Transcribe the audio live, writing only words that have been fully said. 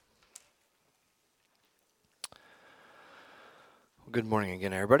Good morning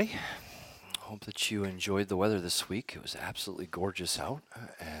again, everybody. Hope that you enjoyed the weather this week. It was absolutely gorgeous out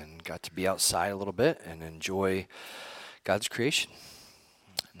and got to be outside a little bit and enjoy God's creation.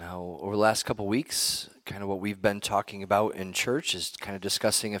 Now, over the last couple weeks, kind of what we've been talking about in church is kind of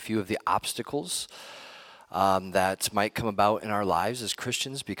discussing a few of the obstacles that might come about in our lives as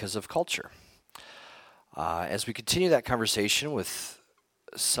Christians because of culture. As we continue that conversation with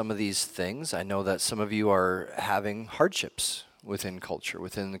some of these things, I know that some of you are having hardships within culture,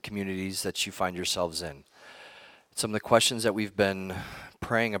 within the communities that you find yourselves in. Some of the questions that we've been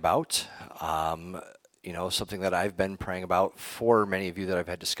praying about, something that I've been praying about for many of you that I've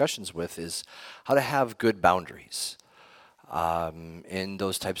had discussions with is how to have good boundaries in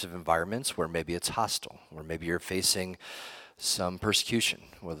those types of environments where maybe it's hostile, where maybe you're facing some persecution,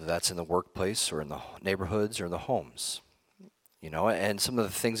 whether that's in the workplace or in the neighborhoods or in the homes, and some of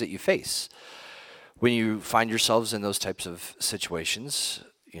the things that you face. When you find yourselves in those types of situations,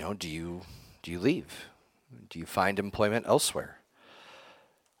 do you leave? Do you find employment elsewhere?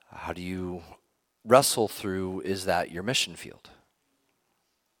 How do you wrestle through, is that your mission field?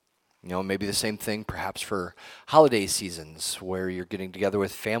 Maybe the same thing perhaps for holiday seasons where you're getting together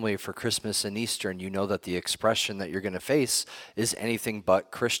with family for Christmas and Easter, and you know that the expression that you're going to face is anything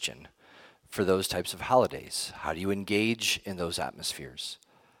but Christian for those types of holidays. How do you engage in those atmospheres?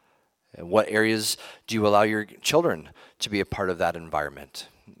 And what areas do you allow your children to be a part of that environment?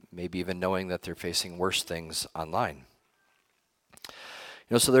 Maybe even knowing that they're facing worse things online.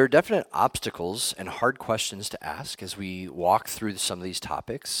 So there are definite obstacles and hard questions to ask as we walk through some of these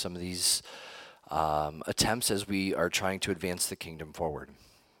topics, some of these attempts as we are trying to advance the kingdom forward.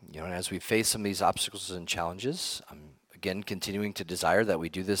 And as we face some of these obstacles and challenges, I'm again continuing to desire that we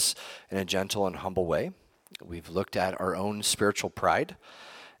do this in a gentle and humble way. We've looked at our own spiritual pride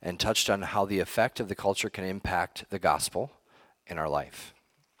and touched on how the effect of the culture can impact the gospel in our life.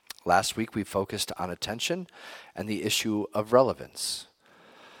 Last week, we focused on attention and the issue of relevance,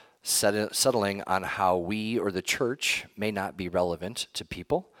 settling on how we or the church may not be relevant to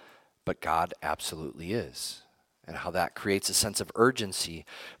people, but God absolutely is, and how that creates a sense of urgency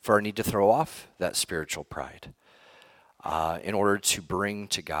for our need to throw off that spiritual pride in order to bring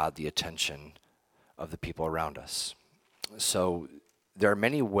to God the attention of the people around us. So there are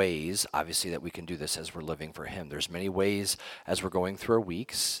many ways, obviously, that we can do this as we're living for Him. There's many ways as we're going through our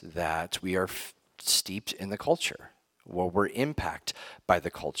weeks that we are steeped in the culture, where we're impacted by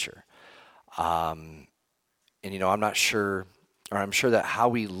the culture. I'm not sure, or I'm sure that how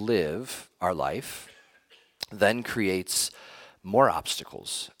we live our life then creates more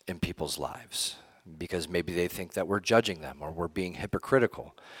obstacles in people's lives, because maybe they think that we're judging them, or we're being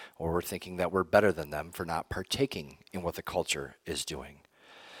hypocritical, or we're thinking that we're better than them for not partaking in what the culture is doing.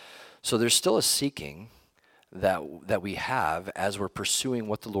 So there's still a seeking that we have as we're pursuing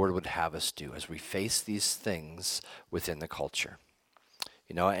what the Lord would have us do, as we face these things within the culture.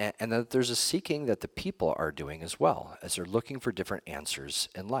 And that there's a seeking that the people are doing as well, as they're looking for different answers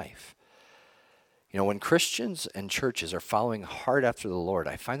in life. When Christians and churches are following hard after the Lord,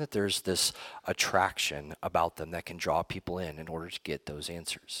 I find that there's this attraction about them that can draw people in order to get those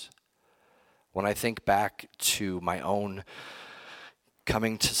answers. When I think back to my own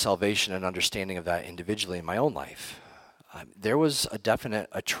coming to salvation and understanding of that individually in my own life, there was a definite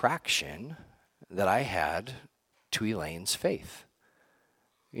attraction that I had to Elaine's faith.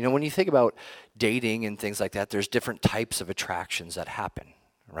 When you think about dating and things like that, there's different types of attractions that happen.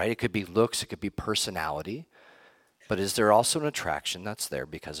 Right? It could be looks, it could be personality, but is there also an attraction that's there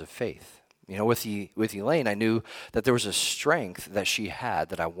because of faith? With Elaine, I knew that there was a strength that she had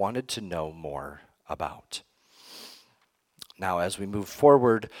that I wanted to know more about. Now, as we move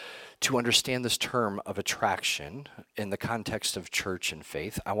forward to understand this term of attraction in the context of church and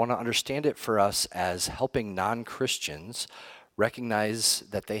faith, I want to understand it for us as helping non-Christians recognize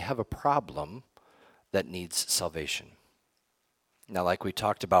that they have a problem that needs salvation. Now, like we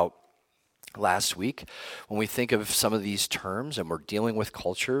talked about last week, when we think of some of these terms and we're dealing with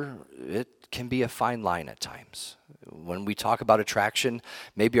culture, it can be a fine line at times. When we talk about attraction,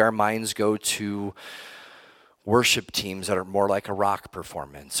 maybe our minds go to worship teams that are more like a rock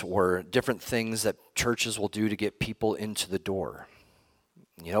performance, or different things that churches will do to get people into the door.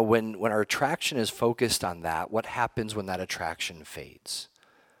 When our attraction is focused on that, what happens when that attraction fades?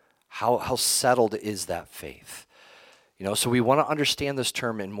 How settled is that faith? So we want to understand this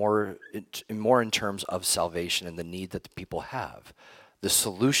term in more in terms of salvation and the need that the people have, the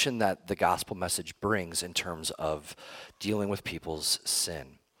solution that the gospel message brings in terms of dealing with people's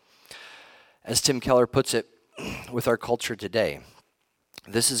sin. As Tim Keller puts it, with our culture today,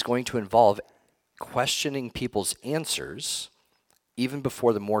 this is going to involve questioning people's answers even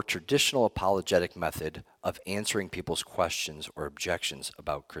before the more traditional apologetic method of answering people's questions or objections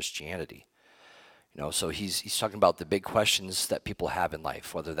about Christianity. So he's talking about the big questions that people have in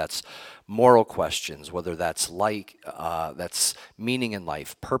life, whether that's moral questions, whether that's that's meaning in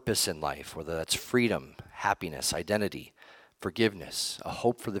life, purpose in life, whether that's freedom, happiness, identity, forgiveness, a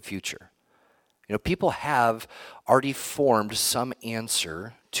hope for the future. People have already formed some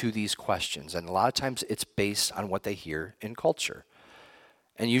answer to these questions, and a lot of times it's based on what they hear in culture.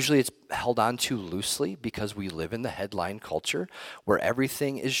 And usually it's held on to loosely because we live in the headline culture where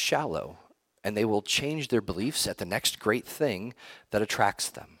everything is shallow, and they will change their beliefs at the next great thing that attracts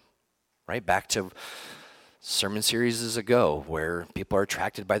them, right? Back to sermon series ago where people are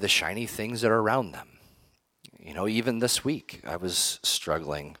attracted by the shiny things that are around them. Even this week I was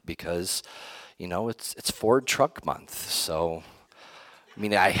struggling because, it's Ford Truck Month. So,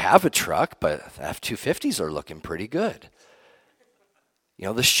 I have a truck, but the F-250s are looking pretty good.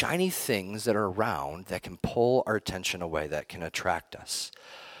 The shiny things that are around that can pull our attention away, that can attract us.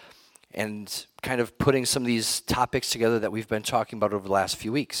 And kind of putting some of these topics together that we've been talking about over the last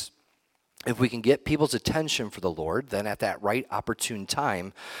few weeks. If we can get people's attention for the Lord, then at that right opportune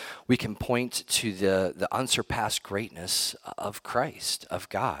time, we can point to the unsurpassed greatness of Christ, of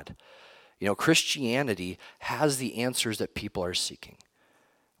God. Christianity has the answers that people are seeking.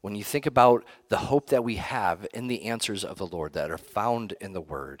 When you think about the hope that we have in the answers of the Lord that are found in the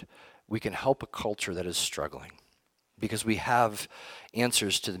Word, we can help a culture that is struggling. Because we have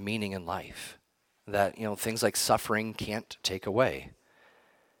answers to the meaning in life that, things like suffering can't take away.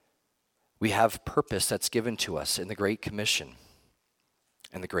 We have purpose that's given to us in the Great Commission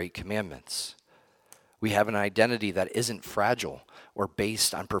and the Great Commandments. We have an identity that isn't fragile or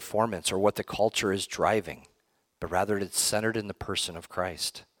based on performance or what the culture is driving, but rather it's centered in the person of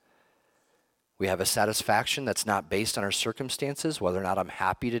Christ. We have a satisfaction that's not based on our circumstances, whether or not I'm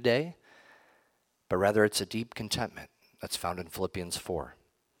happy today, but rather it's a deep contentment that's found in Philippians 4.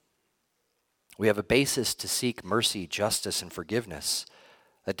 We have a basis to seek mercy, justice, and forgiveness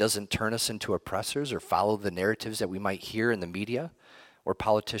that doesn't turn us into oppressors or follow the narratives that we might hear in the media or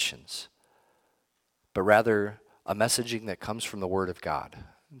politicians, but rather a messaging that comes from the Word of God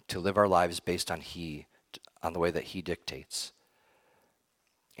to live our lives based on the way that He dictates.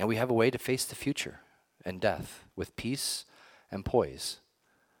 And we have a way to face the future and death with peace and poise,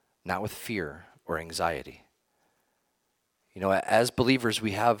 not with fear or anxiety. As believers,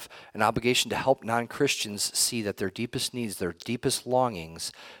 we have an obligation to help non-Christians see that their deepest needs, their deepest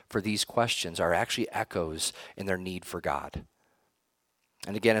longings for these questions are actually echoes in their need for God.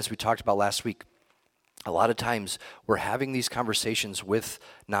 And again, as we talked about last week, a lot of times we're having these conversations with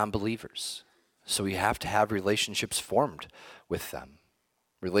non-believers. So we have to have relationships formed with them.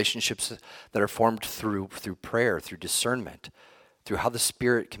 Relationships that are formed through prayer, through discernment, through how the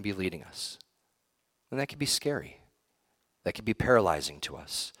Spirit can be leading us. And that can be scary. That can be paralyzing to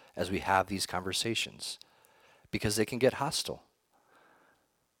us as we have these conversations because they can get hostile.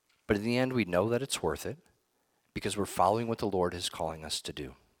 But in the end, we know that it's worth it because we're following what the Lord is calling us to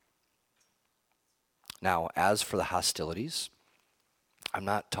do. Now, as for the hostilities, I'm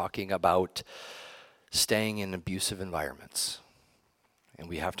not talking about staying in abusive environments. And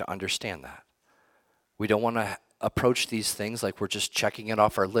we have to understand that. We don't want to approach these things like we're just checking it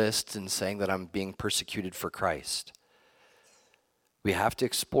off our list and saying that I'm being persecuted for Christ. We have to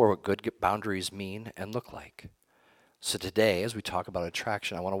explore what good boundaries mean and look like. So today, as we talk about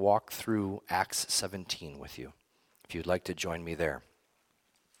attraction, I want to walk through Acts 17 with you, if you'd like to join me there.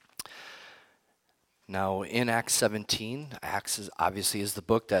 Now, in Acts 17, Acts obviously is the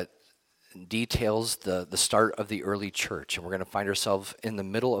book that details the start of the early church, and we're going to find ourselves in the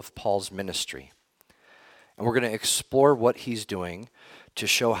middle of Paul's ministry. And we're going to explore what he's doing to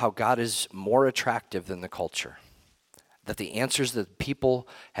show how God is more attractive than the culture, that the answers that people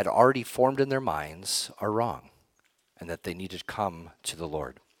had already formed in their minds are wrong, and that they need to come to the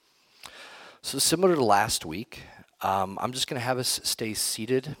Lord. So similar to last week, I'm just going to have us stay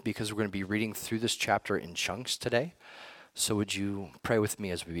seated because we're going to be reading through this chapter in chunks today. So would you pray with me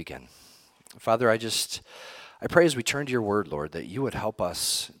as we begin? Father, I pray as we turn to your word, Lord, that you would help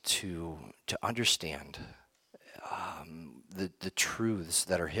us to understand the truths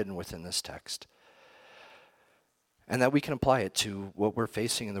that are hidden within this text, and that we can apply it to what we're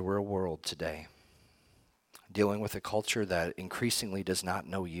facing in the real world today, dealing with a culture that increasingly does not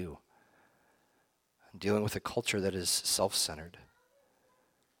know you, dealing with a culture that is self-centered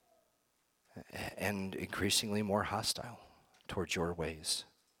and increasingly more hostile towards your ways.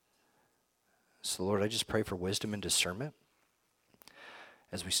 So, Lord, I just pray for wisdom and discernment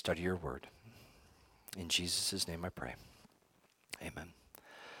as we study your word. In Jesus' name I pray. Amen.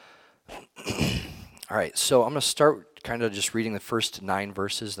 All right, so I'm going to start kind of just reading the first 9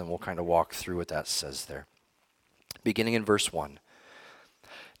 verses, then we'll kind of walk through what that says there. Beginning in verse 1.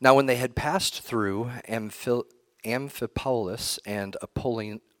 Now when they had passed through Amphipolis and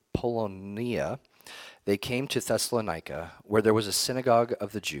Apollonia, they came to Thessalonica, where there was a synagogue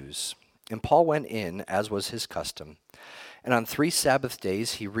of the Jews. And Paul went in, as was his custom. And on 3 Sabbath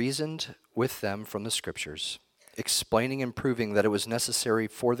days he reasoned with them from the Scriptures, explaining and proving that it was necessary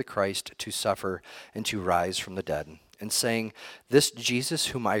for the Christ to suffer and to rise from the dead, and saying, "This Jesus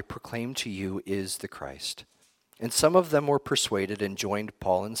whom I proclaim to you is the Christ." And some of them were persuaded and joined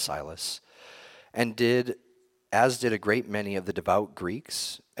Paul and Silas, and did a great many of the devout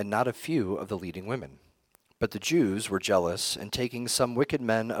Greeks, and not a few of the leading women. But the Jews were jealous, and taking some wicked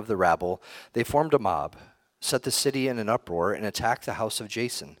men of the rabble, they formed a mob, set the city in an uproar, and attacked the house of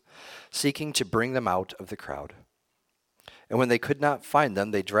Jason, seeking to bring them out of the crowd. And when they could not find them,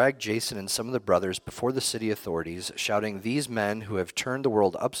 they dragged Jason and some of the brothers before the city authorities, shouting, "These men who have turned the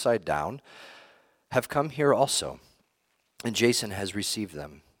world upside down have come here also, and Jason has received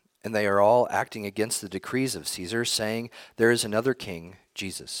them. And they are all acting against the decrees of Caesar, saying, 'There is another king,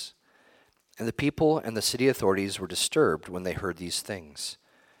 Jesus.'" And the people and the city authorities were disturbed when they heard these things.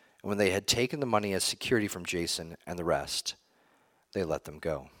 And when they had taken the money as security from Jason and the rest, they let them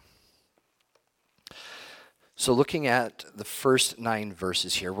go. So looking at the first 9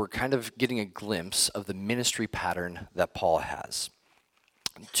 verses here, we're kind of getting a glimpse of the ministry pattern that Paul has.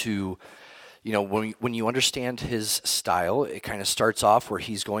 When you understand his style, it kind of starts off where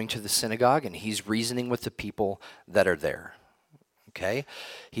he's going to the synagogue and he's reasoning with the people that are there. Okay?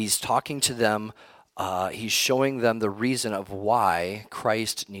 He's talking to them. He's showing them the reason of why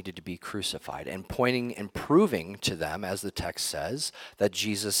Christ needed to be crucified, and pointing and proving to them, as the text says, that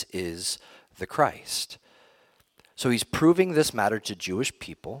Jesus is the Christ. So he's proving this matter to Jewish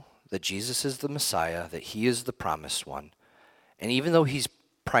people, that Jesus is the Messiah, that he is the promised one. And even though he's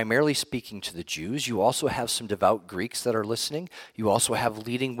primarily speaking to the Jews, you also have some devout Greeks that are listening. You also have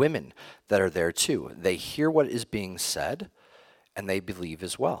leading women that are there too. They hear what is being said, and they believe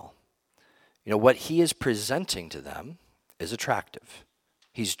as well. What he is presenting to them is attractive.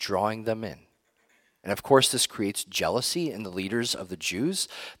 He's drawing them in. And of course, this creates jealousy in the leaders of the Jews.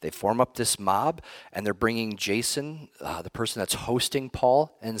 They form up this mob, and they're bringing Jason, the person that's hosting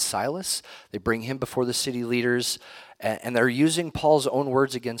Paul and Silas. They bring him before the city leaders, and they're using Paul's own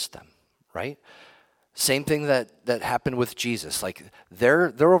words against them, right? Same thing that happened with Jesus. Like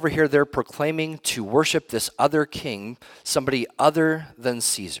they're over here, they're proclaiming to worship this other king, somebody other than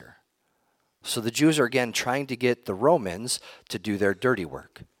Caesar. So the Jews are again trying to get the Romans to do their dirty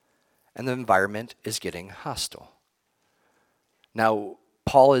work. And the environment is getting hostile. Now,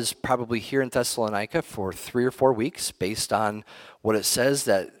 Paul is probably here in Thessalonica for 3 or 4 weeks, based on what it says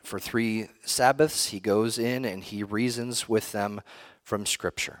that for 3 Sabbaths he goes in and he reasons with them from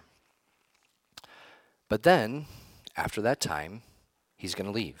Scripture. But then, after that time, he's going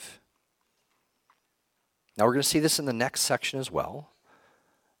to leave. Now, we're going to see this in the next section as well.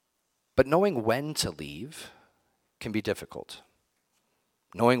 But knowing when to leave can be difficult.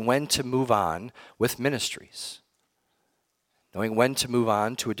 Knowing when to move on with ministries. Knowing when to move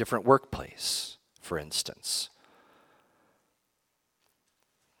on to a different workplace, for instance.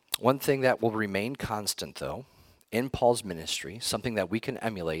 One thing that will remain constant, though, in Paul's ministry, something that we can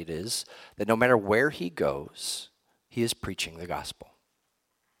emulate, is that no matter where he goes, he is preaching the gospel.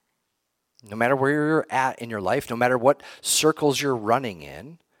 No matter where you're at in your life, no matter what circles you're running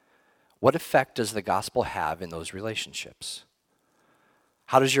in, what effect does the gospel have in those relationships?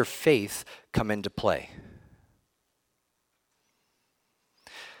 How does your faith come into play?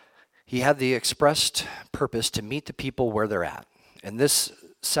 He had the expressed purpose to meet the people where they're at. In this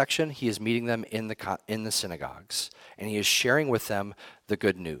section, he is meeting them in the synagogues, and he is sharing with them the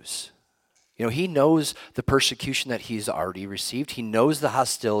good news. He knows the persecution that he's already received. He knows the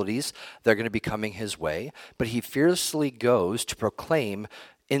hostilities that are going to be coming his way, but he fiercely goes to proclaim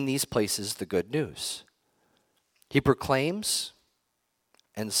in these places the good news. He proclaims,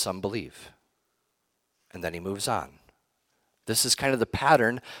 and some believe. And then he moves on. This is kind of the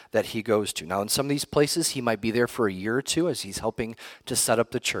pattern that he goes to. Now, in some of these places, he might be there for a year or 2 as he's helping to set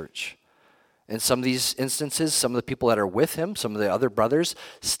up the church. In some of these instances, some of the people that are with him, some of the other brothers,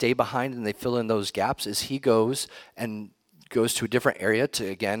 stay behind and they fill in those gaps as he goes to a different area to,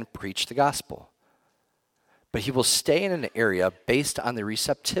 again, preach the gospel. But he will stay in an area based on the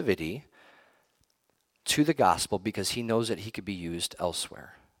receptivity to the gospel, because he knows that he could be used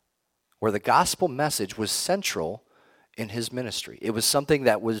elsewhere, where the gospel message was central in his ministry. It was something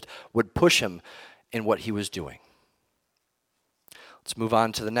that would push him in what he was doing. Let's move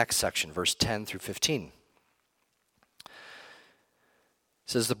on to the next section, verse 10 through 15. It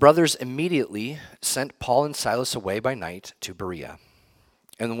says, the brothers immediately sent Paul and Silas away by night to Berea.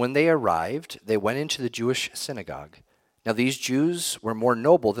 And when they arrived, they went into the Jewish synagogue. Now these Jews were more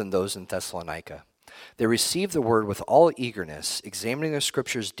noble than those in Thessalonica. They received the word with all eagerness, examining the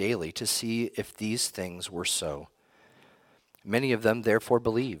scriptures daily to see if these things were so. Many of them therefore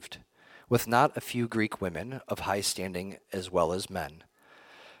believed, with not a few Greek women of high standing as well as men.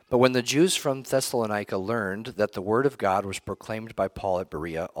 But when the Jews from Thessalonica learned that the word of God was proclaimed by Paul at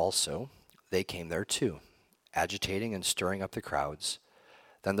Berea also, they came there too, agitating and stirring up the crowds.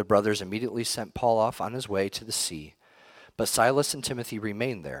 Then the brothers immediately sent Paul off on his way to the sea, but Silas and Timothy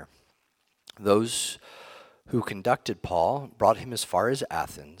remained there. Those who conducted Paul brought him as far as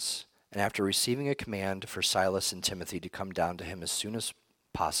Athens, and after receiving a command for Silas and Timothy to come down to him as soon as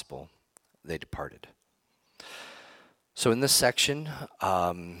possible, they departed. So in this section,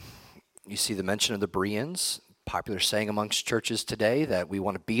 you see the mention of the Bereans, popular saying amongst churches today that we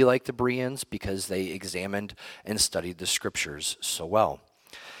want to be like the Bereans because they examined and studied the scriptures so well.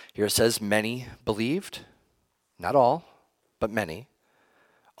 Here it says many believed, not all, but many,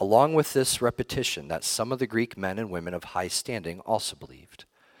 along with this repetition that some of the Greek men and women of high standing also believed.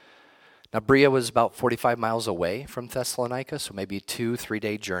 Now, Berea was about 45 miles away from Thessalonica, so maybe a 2-3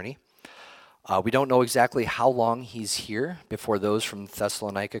 day journey. We don't know exactly how long he's here before those from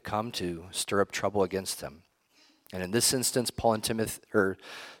Thessalonica come to stir up trouble against them. And in this instance,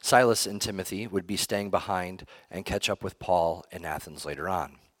 Silas and Timothy would be staying behind and catch up with Paul in Athens later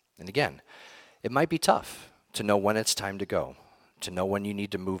on. And again, it might be tough to know when it's time to go, to know when you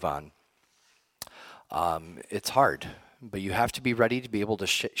need to move on. It's hard, but you have to be ready to be able to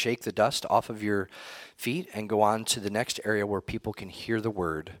shake the dust off of your feet and go on to the next area where people can hear the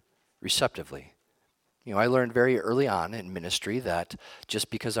word receptively. You know, I learned very early on in ministry that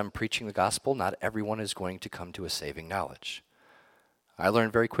just because I'm preaching the gospel, not everyone is going to come to a saving knowledge. I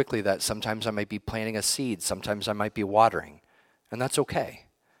learned very quickly that sometimes I might be planting a seed, sometimes I might be watering, and that's okay.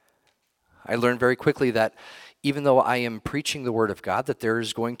 I learned very quickly that even though I am preaching the word of God, that there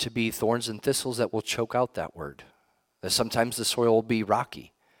is going to be thorns and thistles that will choke out that word. That sometimes the soil will be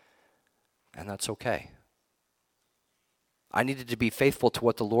rocky, and that's okay. I needed to be faithful to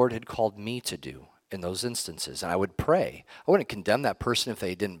what the Lord had called me to do in those instances. And I would pray. I wouldn't condemn that person if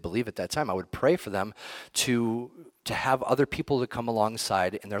they didn't believe at that time. I would pray for them to have other people to come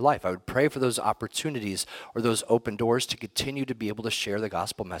alongside in their life. I would pray for those opportunities or those open doors to continue to be able to share the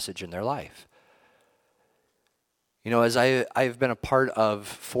gospel message in their life. You know, as I've been a part of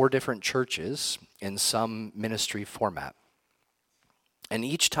 4 different churches in some ministry format. And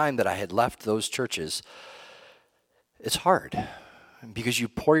each time that I had left those churches, it's hard because you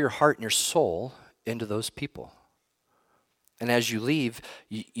pour your heart and your soul into those people. And as you leave,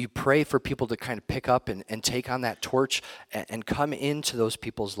 you pray for people to kind of pick up and take on that torch and come into those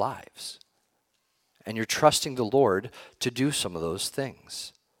people's lives. And you're trusting the Lord to do some of those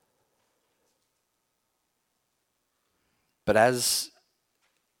things. But as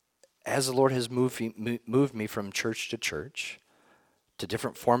the Lord has moved me from church to church, to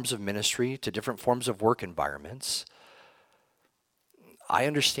different forms of ministry, to different forms of work environments, I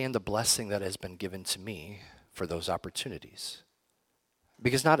understand the blessing that has been given to me for those opportunities.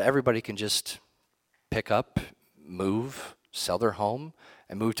 Because not everybody can just pick up, move, sell their home,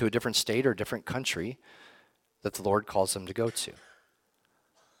 and move to a different state or different country that the Lord calls them to go to.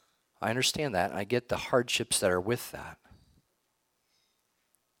 I understand that, and I get the hardships that are with that.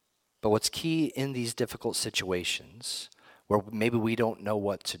 But what's key in these difficult situations where maybe we don't know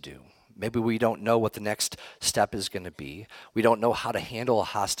what to do, maybe we don't know what the next step is going to be, we don't know how to handle a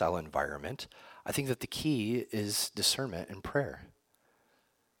hostile environment, I think that the key is discernment and prayer.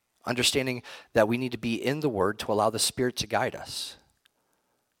 Understanding that we need to be in the Word to allow the Spirit to guide us,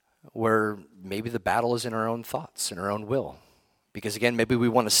 where maybe the battle is in our own thoughts, in our own will. Because again, maybe we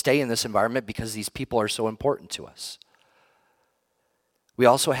want to stay in this environment because these people are so important to us. We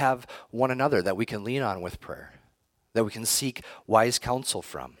also have one another that we can lean on with prayer, that we can seek wise counsel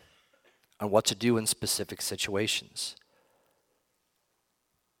from on what to do in specific situations.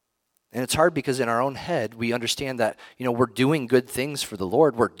 And it's hard because in our own head, we understand that, we're doing good things for the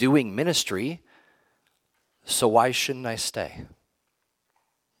Lord. We're doing ministry. So why shouldn't I stay?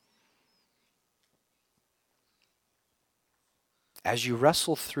 As you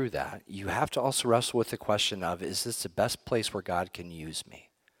wrestle through that, you have to also wrestle with the question of, is this the best place where God can use me?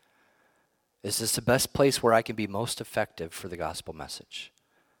 Is this the best place where I can be most effective for the gospel message?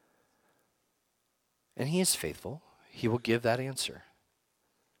 And He is faithful. He will give that answer.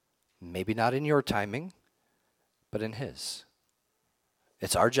 Maybe not in your timing, but in His.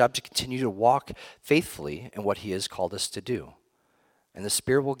 It's our job to continue to walk faithfully in what he has called us to do. And the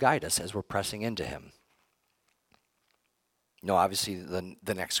Spirit will guide us as we're pressing into him. Obviously,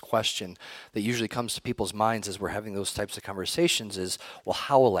 the next question that usually comes to people's minds as we're having those types of conversations is, well,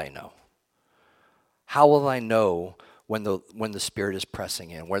 how will I know? How will I know when the Spirit is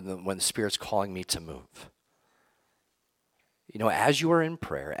pressing in, when the Spirit's calling me to move? As you are in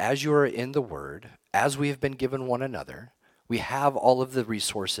prayer, as you are in the Word, as we have been given one another, we have all of the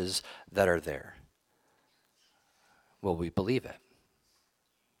resources that are there. Will we believe it?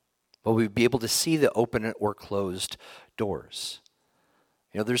 Will we be able to see the open or closed doors?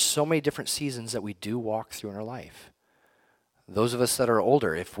 There's so many different seasons that we do walk through in our life. Those of us that are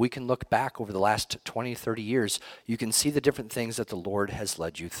older, if we can look back over the last 20, 30 years, you can see the different things that the Lord has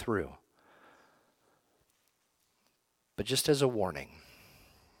led you through. But just as a warning,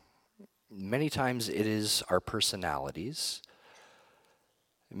 many times it is our personalities,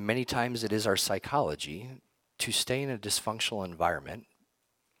 many times it is our psychology to stay in a dysfunctional environment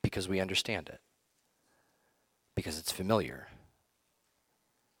because we understand it, because it's familiar.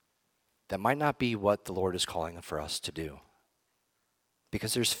 That might not be what the Lord is calling for us to do,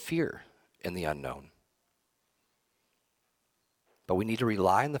 because there's fear in the unknown. But we need to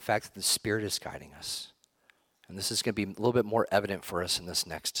rely on the fact that the Spirit is guiding us. And this is going to be a little bit more evident for us in this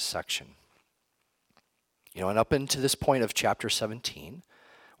next section. And up into this point of chapter 17,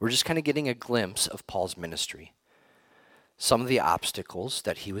 we're just kind of getting a glimpse of Paul's ministry. Some of the obstacles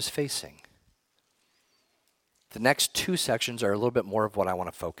that he was facing. The next two sections are a little bit more of what I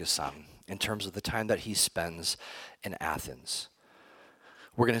want to focus on in terms of the time that he spends in Athens.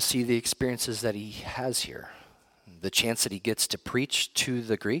 We're going to see the experiences that he has here, the chance that he gets to preach to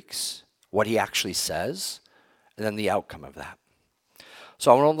the Greeks, what he actually says, and then the outcome of that.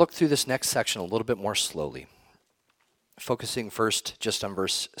 So I want to look through this next section a little bit more slowly, focusing first just on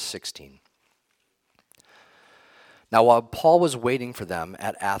verse 16. Now, while Paul was waiting for them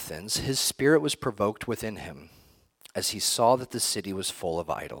at Athens, his spirit was provoked within him as he saw that the city was full of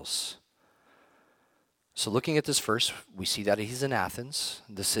idols. So looking at this verse, we see that he's in Athens.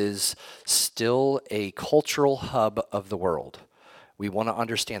 This is still a cultural hub of the world. We want to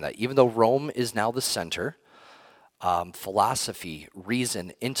understand that. Even though Rome is now the center, philosophy,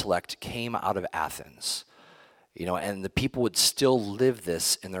 reason, intellect came out of Athens. And the people would still live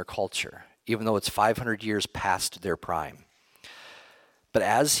this in their culture, even though it's 500 years past their prime. But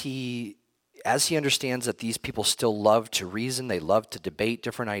as he understands that these people still love to reason, they love to debate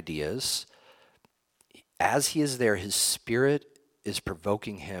different ideas, as he is there, his spirit is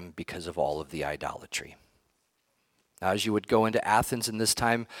provoking him because of all of the idolatry. Now, as you would go into Athens in this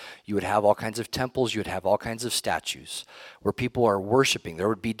time, you would have all kinds of temples, you would have all kinds of statues where people are worshiping. There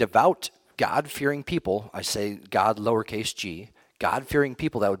would be devout, God-fearing people, I say God lowercase g, God-fearing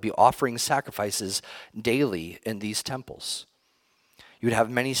people that would be offering sacrifices daily in these temples. You would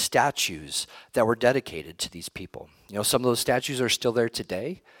have many statues that were dedicated to these people. Some of those statues are still there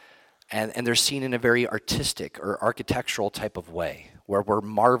today, and they're seen in a very artistic or architectural type of way, where we're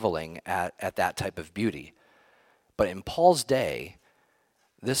marveling at that type of beauty. But in Paul's day,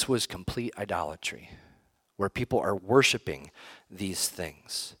 this was complete idolatry, where people are worshiping these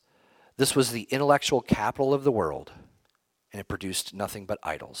things. This was the intellectual capital of the world, and it produced nothing but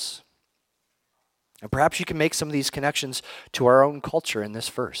idols. And perhaps you can make some of these connections to our own culture in this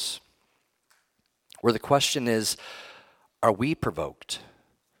verse, where the question is, are we provoked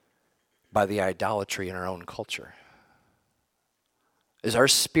by the idolatry in our own culture? Is our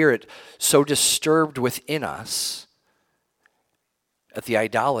spirit so disturbed within us at the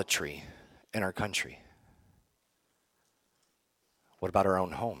idolatry in our country? What about our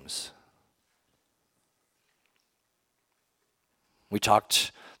own homes? We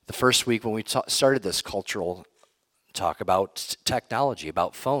talked the first week when we started this cultural talk about technology,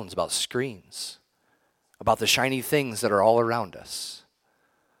 about phones, about screens, about the shiny things that are all around us.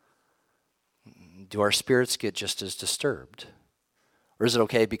 Do our spirits get just as disturbed? Or is it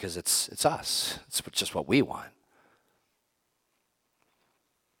okay because it's us? It's just what we want.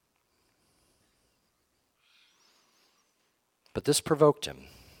 But this provoked him.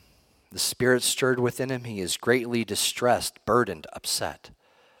 The spirit stirred within him. He is greatly distressed, burdened, upset.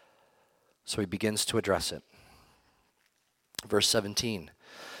 So he begins to address it. Verse 17.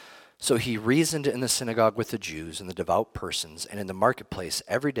 So he reasoned in the synagogue with the Jews and the devout persons, and in the marketplace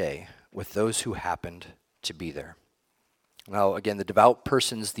every day with those who happened to be there. Now, again, the devout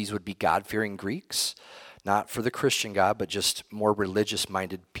persons, these would be God-fearing Greeks, not for the Christian God, but just more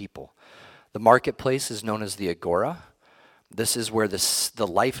religious-minded people. The marketplace is known as the Agora. This is where the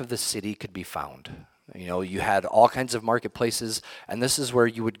life of the city could be found. You know, you had all kinds of marketplaces, and this is where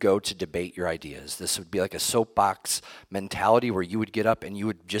you would go to debate your ideas. This would be like a soapbox mentality where you would get up and you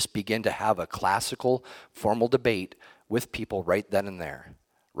would just begin to have a classical, formal debate with people right then and there,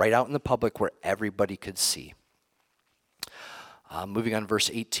 right out in the public where everybody could see. Moving on, verse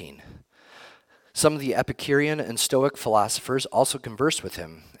 18. Some of the Epicurean and Stoic philosophers also conversed with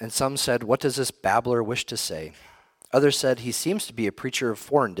him, and some said, "What does this babbler wish to say?" Others said, "He seems to be a preacher of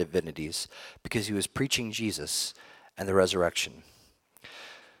foreign divinities because he was preaching Jesus and the resurrection."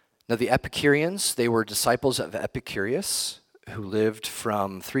 Now the Epicureans, they were disciples of Epicurus, who lived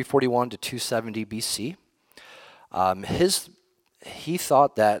from 341 to 270 BC. He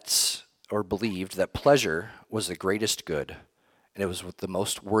thought that, or believed that pleasure was the greatest good, and it was the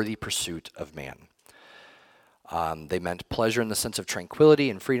most worthy pursuit of man. They meant pleasure in the sense of tranquility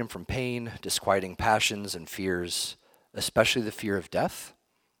and freedom from pain, disquieting passions and fears, especially the fear of death.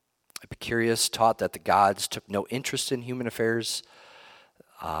 Epicurus taught that the gods took no interest in human affairs,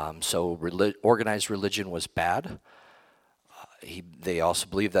 so organized religion was bad. They also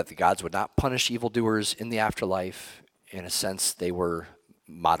believed that the gods would not punish evildoers in the afterlife. In a sense, they were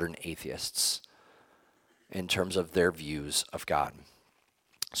modern atheists in terms of their views of God.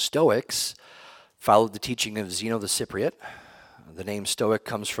 Stoics followed the teaching of Zeno the Cypriot. The name Stoic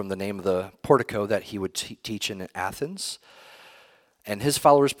comes from the name of the portico that he would teach in Athens. And his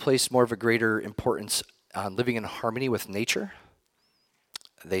followers placed more of a greater importance on living in harmony with nature.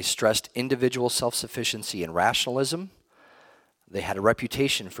 They stressed individual self-sufficiency and rationalism. They had a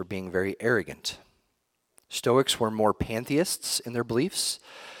reputation for being very arrogant. Stoics were more pantheists in their beliefs,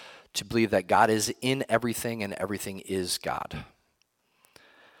 to believe that God is in everything and everything is God.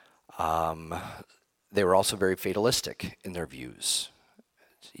 They were also very fatalistic in their views.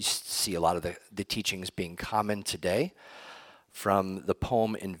 You see a lot of the teachings being common today. From the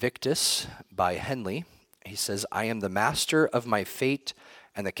poem Invictus by Henley, he says, "I am the master of my fate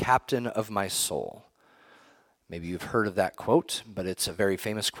and the captain of my soul." Maybe you've heard of that quote, but it's a very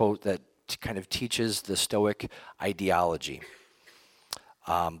famous quote that kind of teaches the Stoic ideology.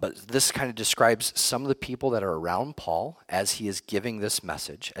 But this kind of describes some of the people that are around Paul as he is giving this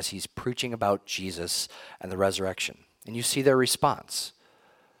message, as he's preaching about Jesus and the resurrection. And you see their response.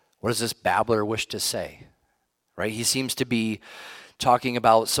 What does this babbler wish to say? Right? He seems to be talking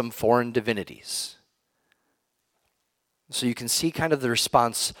about some foreign divinities. So you can see kind of the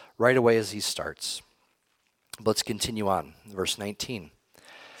response right away as he starts. Let's continue on. Verse 19.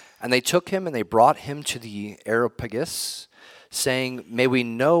 "And they took him and they brought him to the Areopagus, saying, 'May we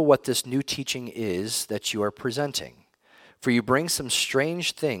know what this new teaching is that you are presenting? For you bring some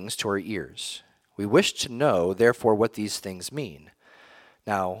strange things to our ears. We wish to know, therefore, what these things mean.'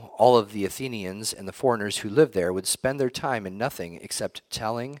 Now, all of the Athenians and the foreigners who lived there would spend their time in nothing except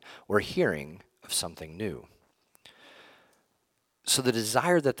telling or hearing of something new." So the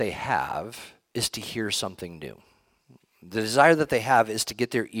desire that they have is to hear something new. The desire that they have is to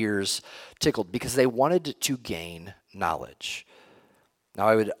get their ears tickled because they wanted to gain knowledge. Now,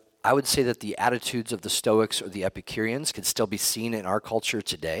 I would say that the attitudes of the Stoics or the Epicureans can still be seen in our culture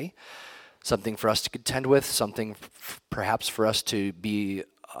today. Something for us to contend with, something perhaps for us to be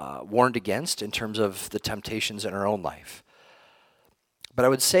warned against in terms of the temptations in our own life. But I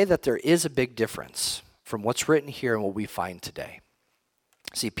would say that there is a big difference from what's written here and what we find today.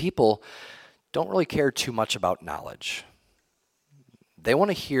 See, people don't really care too much about knowledge. They want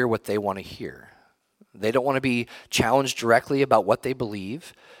to hear what they want to hear. They don't want to be challenged directly about what they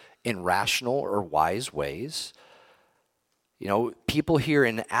believe in rational or wise ways. You know, people here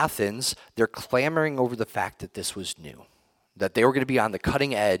in Athens, they're clamoring over the fact that this was new, that they were going to be on the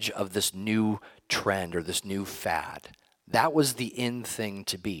cutting edge of this new trend or this new fad. That was the in thing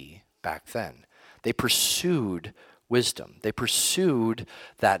to be back then. They pursued wisdom. They pursued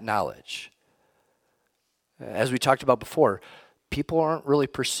that knowledge. As we talked about before, people aren't really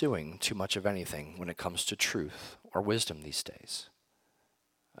pursuing too much of anything when it comes to truth or wisdom these days.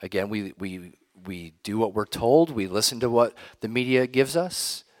 Again, we do what we're told, we listen to what the media gives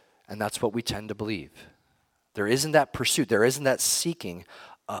us, and that's what we tend to believe. There isn't that pursuit, there isn't that seeking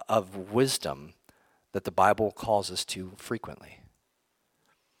of wisdom that the Bible calls us to frequently.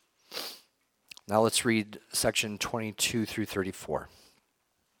 Now let's read section 22 through 34.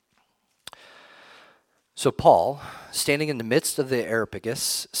 So Paul, standing in the midst of the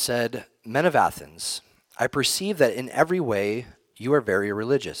Areopagus, said, "Men of Athens, I perceive that in every way you are very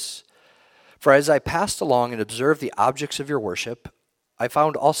religious. For as I passed along and observed the objects of your worship, I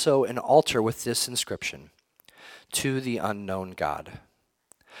found also an altar with this inscription, 'To the unknown God.'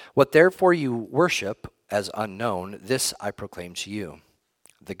 What therefore you worship as unknown, this I proclaim to you.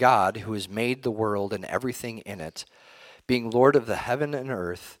 the God who has made the world and everything in it, being Lord of the heaven and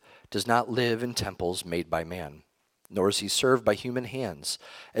earth, does not live in temples made by man, nor is he served by human hands,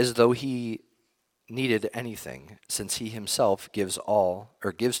 as though he needed anything, since he himself gives to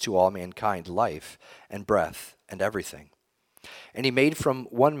all mankind life and breath and everything. And he made from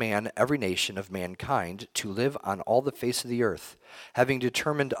one man every nation of mankind to live on all the face of the earth, having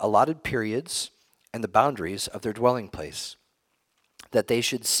determined allotted periods and the boundaries of their dwelling place, that they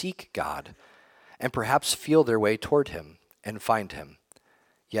should seek God and perhaps feel their way toward him and find him.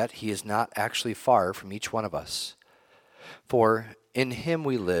 Yet he is not actually far from each one of us. For in him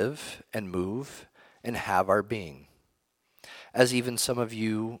we live and move and have our being. As even some of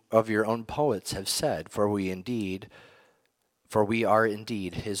you of your own poets have said, for we are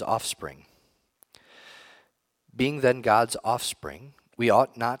indeed his offspring. Being then God's offspring, we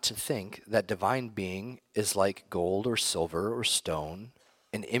ought not to think that divine being is like gold or silver or stone,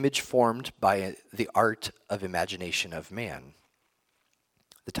 an image formed by the art of imagination of man.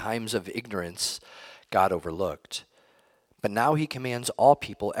 The times of ignorance God overlooked, but now he commands all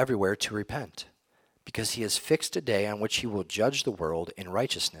people everywhere to repent, because he has fixed a day on which he will judge the world in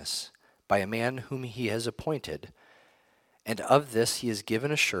righteousness by a man whom he has appointed, and of this he has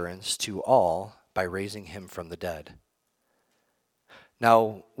given assurance to all by raising him from the dead.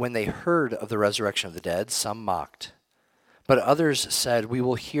 Now, when they heard of the resurrection of the dead, some mocked, but others said, "We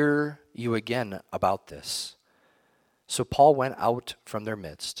will hear you again about this." So Paul went out from their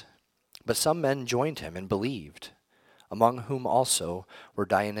midst, but some men joined him and believed, among whom also were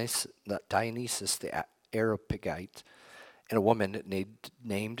Dionysius the Areopagite, and a woman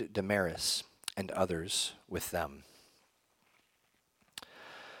named Damaris, and others with them.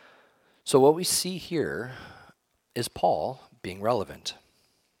 So what we see here is Paul being relevant.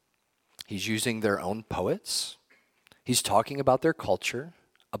 He's using their own poets. He's talking about their culture,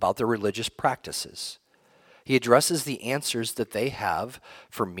 about their religious practices. He addresses the answers that they have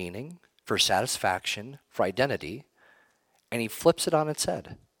for meaning, for satisfaction, for identity, and he flips it on its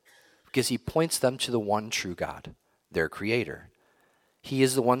head because he points them to the one true God, their creator. He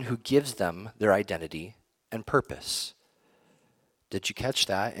is the one who gives them their identity and purpose. Did you catch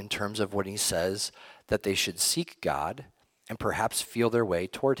that in terms of when he says that they should seek God and perhaps feel their way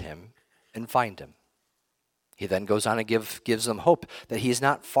toward him and find him? He then goes on and gives them hope that he is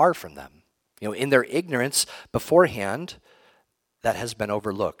not far from them. In their ignorance beforehand, that has been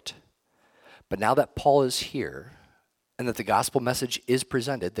overlooked. But now that Paul is here and that the gospel message is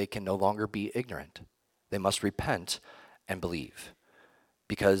presented, they can no longer be ignorant. They must repent and believe,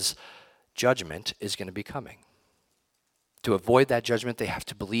 because judgment is going to be coming. To avoid that judgment, they have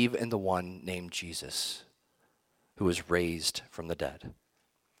to believe in the one named Jesus, who was raised from the dead.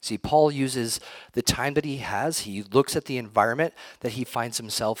 See, Paul uses the time that he has. He looks at the environment that he finds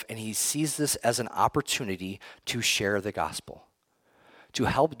himself, and he sees this as an opportunity to share the gospel, to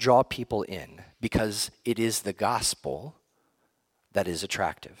help draw people in, because it is the gospel that is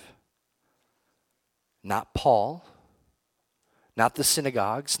attractive. Not Paul, not the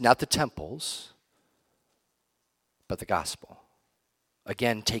synagogues, not the temples, but the gospel.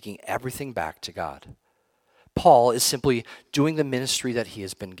 Again, taking everything back to God. Paul is simply doing the ministry that he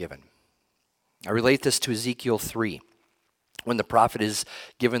has been given. I relate this to Ezekiel 3, when the prophet is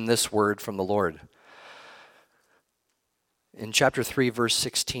given this word from the Lord. In chapter 3, verse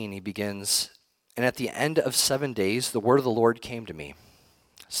 16, he begins, "And at the end of 7 days, the word of the Lord came to me.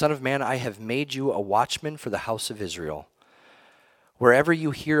 Son of man, I have made you a watchman for the house of Israel. Wherever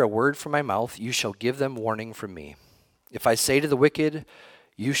you hear a word from my mouth, you shall give them warning from me. If I say to the wicked,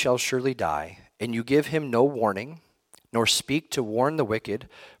 you shall surely die, and you give him no warning, nor speak to warn the wicked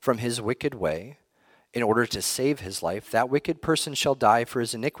from his wicked way, in order to save his life, that wicked person shall die for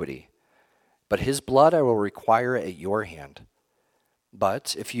his iniquity. But his blood I will require at your hand.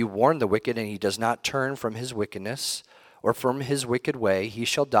 But if you warn the wicked, and he does not turn from his wickedness, or from his wicked way, he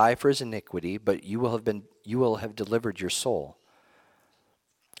shall die for his iniquity, but you will have delivered your soul.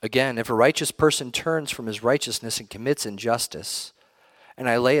 Again, if a righteous person turns from his righteousness and commits injustice, and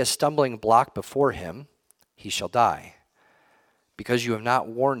I lay a stumbling block before him, he shall die. Because you have not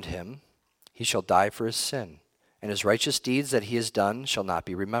warned him, he shall die for his sin, and his righteous deeds that he has done shall not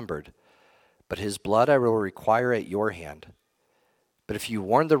be remembered. But his blood I will require at your hand. But if you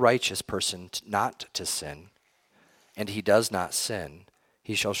warn the righteous person not to sin, and he does not sin,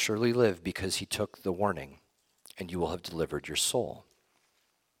 he shall surely live because he took the warning, and you will have delivered your soul."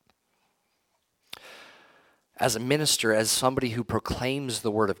 As a minister, as somebody who proclaims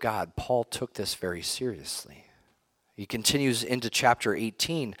the word of God, Paul took this very seriously. He continues into chapter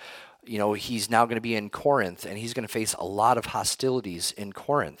 18, He's now going to be in Corinth, and he's going to face a lot of hostilities in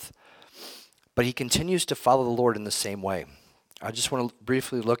Corinth. But he continues to follow the Lord in the same way. I just want to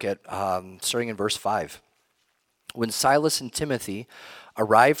briefly look at, starting in verse 5. When Silas and Timothy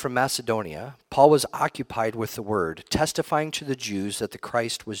arrived from Macedonia, Paul was occupied with the word, testifying to the Jews that the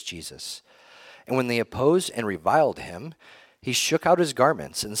Christ was Jesus. And when they opposed and reviled him, he shook out his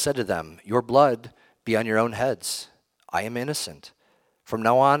garments and said to them, "Your blood be on your own heads. I am innocent. From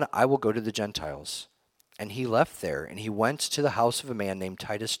now on, I will go to the Gentiles." And he left there, and he went to the house of a man named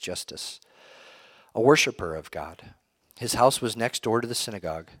Titus Justus, a worshiper of God. His house was next door to the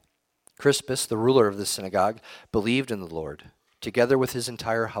synagogue. Crispus, the ruler of the synagogue, believed in the Lord, together with his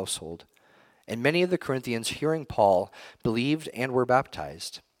entire household. And many of the Corinthians, hearing Paul, believed and were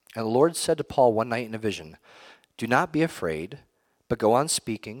baptized. And the Lord said to Paul one night in a vision, "Do not be afraid, but go on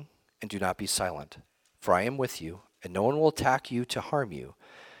speaking, and do not be silent. For I am with you, and no one will attack you to harm you.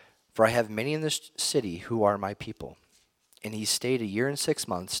 For I have many in this city who are my people." And he stayed 1 year and 6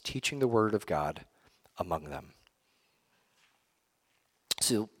 months, teaching the word of God among them.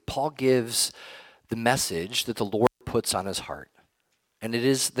 So Paul gives the message that the Lord puts on his heart, and it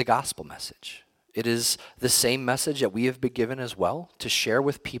is the gospel message. It is the same message that we have been given as well, to share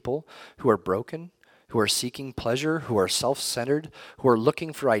with people who are broken, who are seeking pleasure, who are self-centered, who are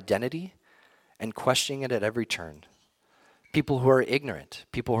looking for identity and questioning it at every turn. People who are ignorant,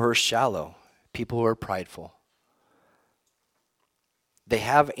 people who are shallow, people who are prideful. They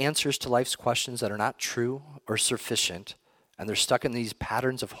have answers to life's questions that are not true or sufficient, and they're stuck in these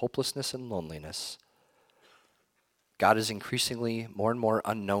patterns of hopelessness and loneliness. God is increasingly more and more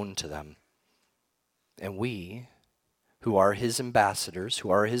unknown to them. And we, who are his ambassadors,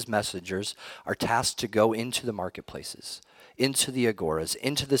 who are his messengers, are tasked to go into the marketplaces, into the agoras,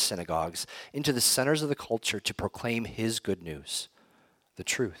 into the synagogues, into the centers of the culture to proclaim his good news, the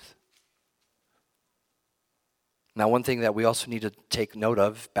truth. Now, one thing that we also need to take note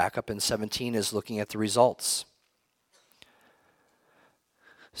of, back up in 17, is looking at the results.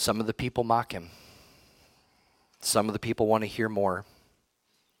 Some of the people mock him. Some of the people want to hear more,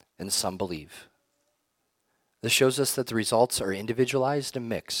 and some believe. This shows us that the results are individualized and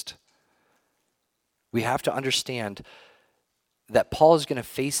mixed. We have to understand that Paul is going to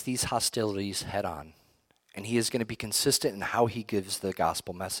face these hostilities head on, and he is going to be consistent in how he gives the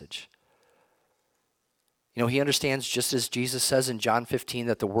gospel message. He understands, just as Jesus says in John 15,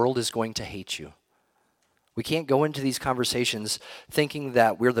 that the world is going to hate you. We can't go into these conversations thinking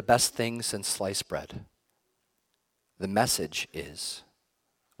that we're the best thing since sliced bread. The message is,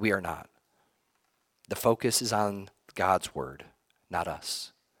 we are not. The focus is on God's word, not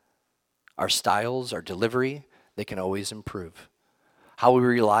us. Our styles, our delivery, they can always improve. How we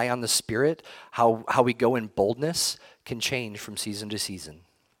rely on the Spirit, how we go in boldness can change from season to season.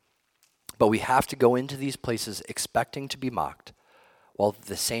 But we have to go into these places expecting to be mocked, while at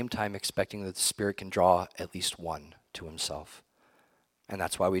the same time expecting that the Spirit can draw at least one to himself. And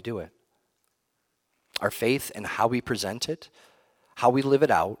that's why we do it. Our faith and how we present it, how we live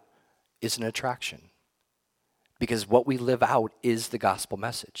it out, is an attraction. Because what we live out is the gospel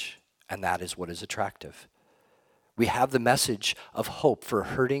message, and that is what is attractive. We have the message of hope for a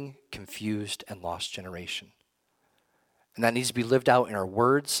hurting, confused, and lost generation. And that needs to be lived out in our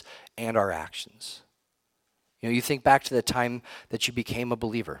words and our actions. You think back to the time that you became a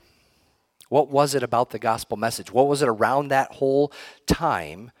believer. What was it about the gospel message? What was it around that whole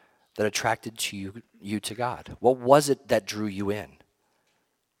time that attracted you to God? What was it that drew you in?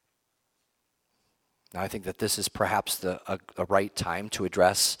 Now, I think that this is perhaps a right time to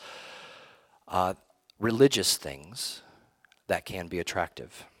address religious things that can be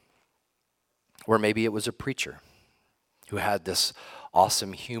attractive. Or maybe it was a preacher who had this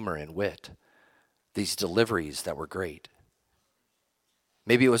awesome humor and wit, these deliveries that were great.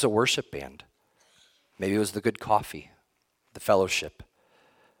 Maybe it was a worship band. Maybe it was the good coffee, the fellowship,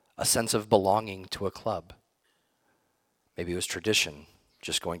 a sense of belonging to a club. Maybe it was tradition,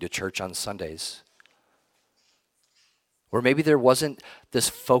 just going to church on Sundays. Or maybe there wasn't this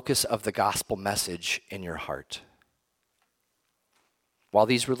focus of the gospel message in your heart. While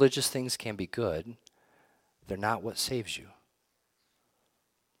these religious things can be good, they're not what saves you.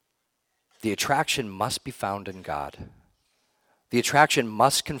 The attraction must be found in God. The attraction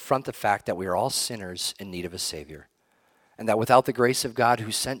must confront the fact that we are all sinners in need of a Savior, and that without the grace of God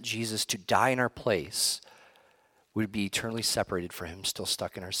who sent Jesus to die in our place, we'd be eternally separated from him, still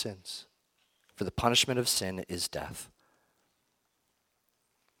stuck in our sins. For the punishment of sin is death.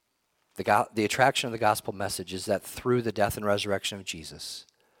 The attraction of the gospel message is that through the death and resurrection of Jesus,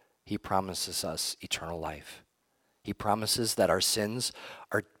 he promises us eternal life. He promises that our sins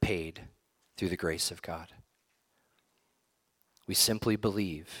are paid through the grace of God. We simply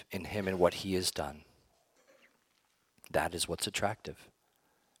believe in him and what he has done. That is what's attractive.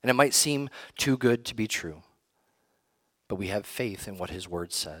 And it might seem too good to be true, but we have faith in what his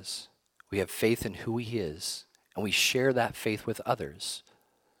word says. We have faith in who he is, and we share that faith with others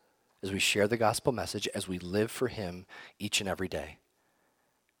as we share the gospel message, as we live for him each and every day.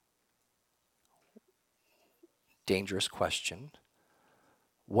 Dangerous question.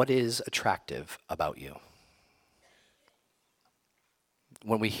 What is attractive about you?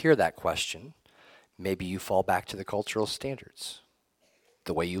 When we hear that question, maybe you fall back to the cultural standards,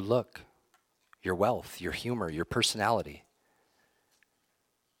 the way you look, your wealth, your humor, your personality.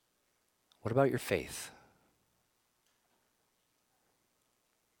 What about your faith?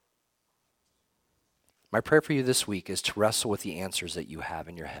 My prayer for you this week is to wrestle with the answers that you have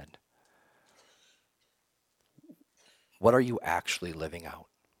in your head. What are you actually living out?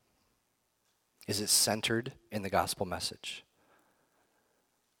 Is it centered in the gospel message?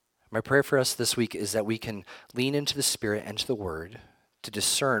 My prayer for us this week is that we can lean into the Spirit and to the Word to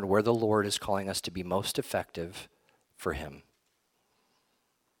discern where the Lord is calling us to be most effective for him.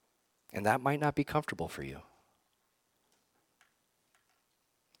 And that might not be comfortable for you.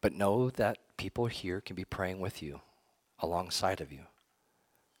 But know that people here can be praying with you, alongside of you.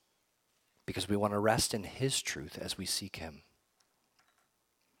 Because we want to rest in his truth as we seek him.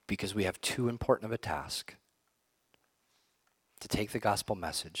 Because we have too important of a task to take the gospel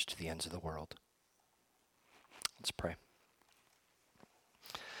message to the ends of the world. Let's pray.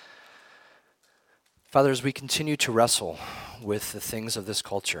 Father, as we continue to wrestle with the things of this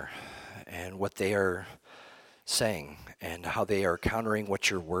culture and what they are saying and how they are countering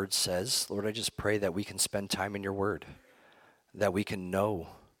what your word says, Lord, I just pray that we can spend time in your word, that we can know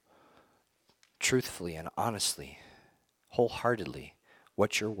truthfully and honestly, wholeheartedly,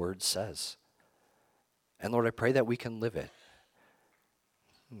 what your word says. And Lord, I pray that we can live it,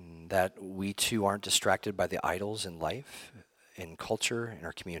 that we too aren't distracted by the idols in life, in culture, in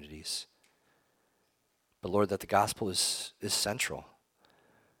our communities. But Lord, that the gospel is central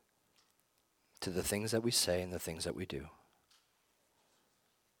to the things that we say and the things that we do.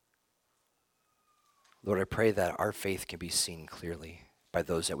 Lord, I pray that our faith can be seen clearly by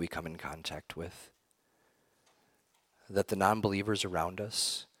those that we come in contact with, that the non-believers around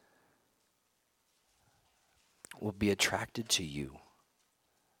us will be attracted to you.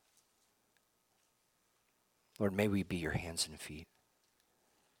 Lord, may we be your hands and feet.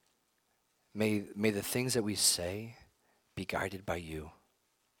 May the things that we say be guided by you.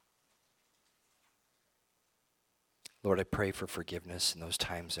 Lord, I pray for forgiveness in those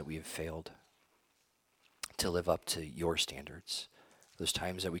times that we have failed to live up to your standards, those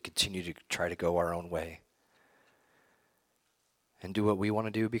times that we continue to try to go our own way and do what we want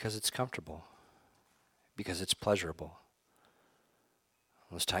to do because it's comfortable, because it's pleasurable.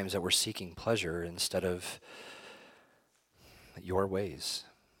 Those times that we're seeking pleasure instead of your ways.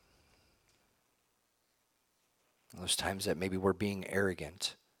 Those times that maybe we're being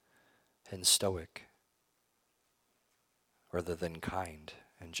arrogant and stoic rather than kind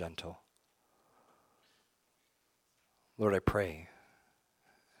and gentle. Lord, I pray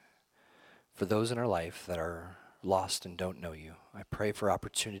for those in our life that are lost and don't know you. I pray for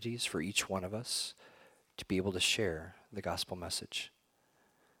opportunities for each one of us to be able to share the gospel message.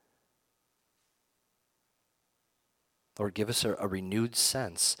 Lord, give us a renewed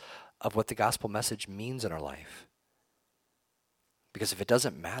sense of what the gospel message means in our life. Because if it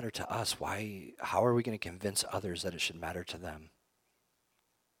doesn't matter to us, how are we going to convince others that it should matter to them?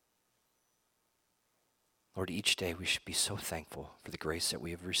 Lord, each day we should be so thankful for the grace that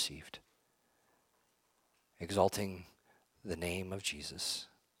we have received, exalting the name of Jesus.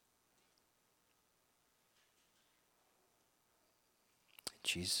 In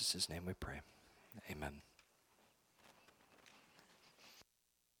Jesus' name we pray. Amen.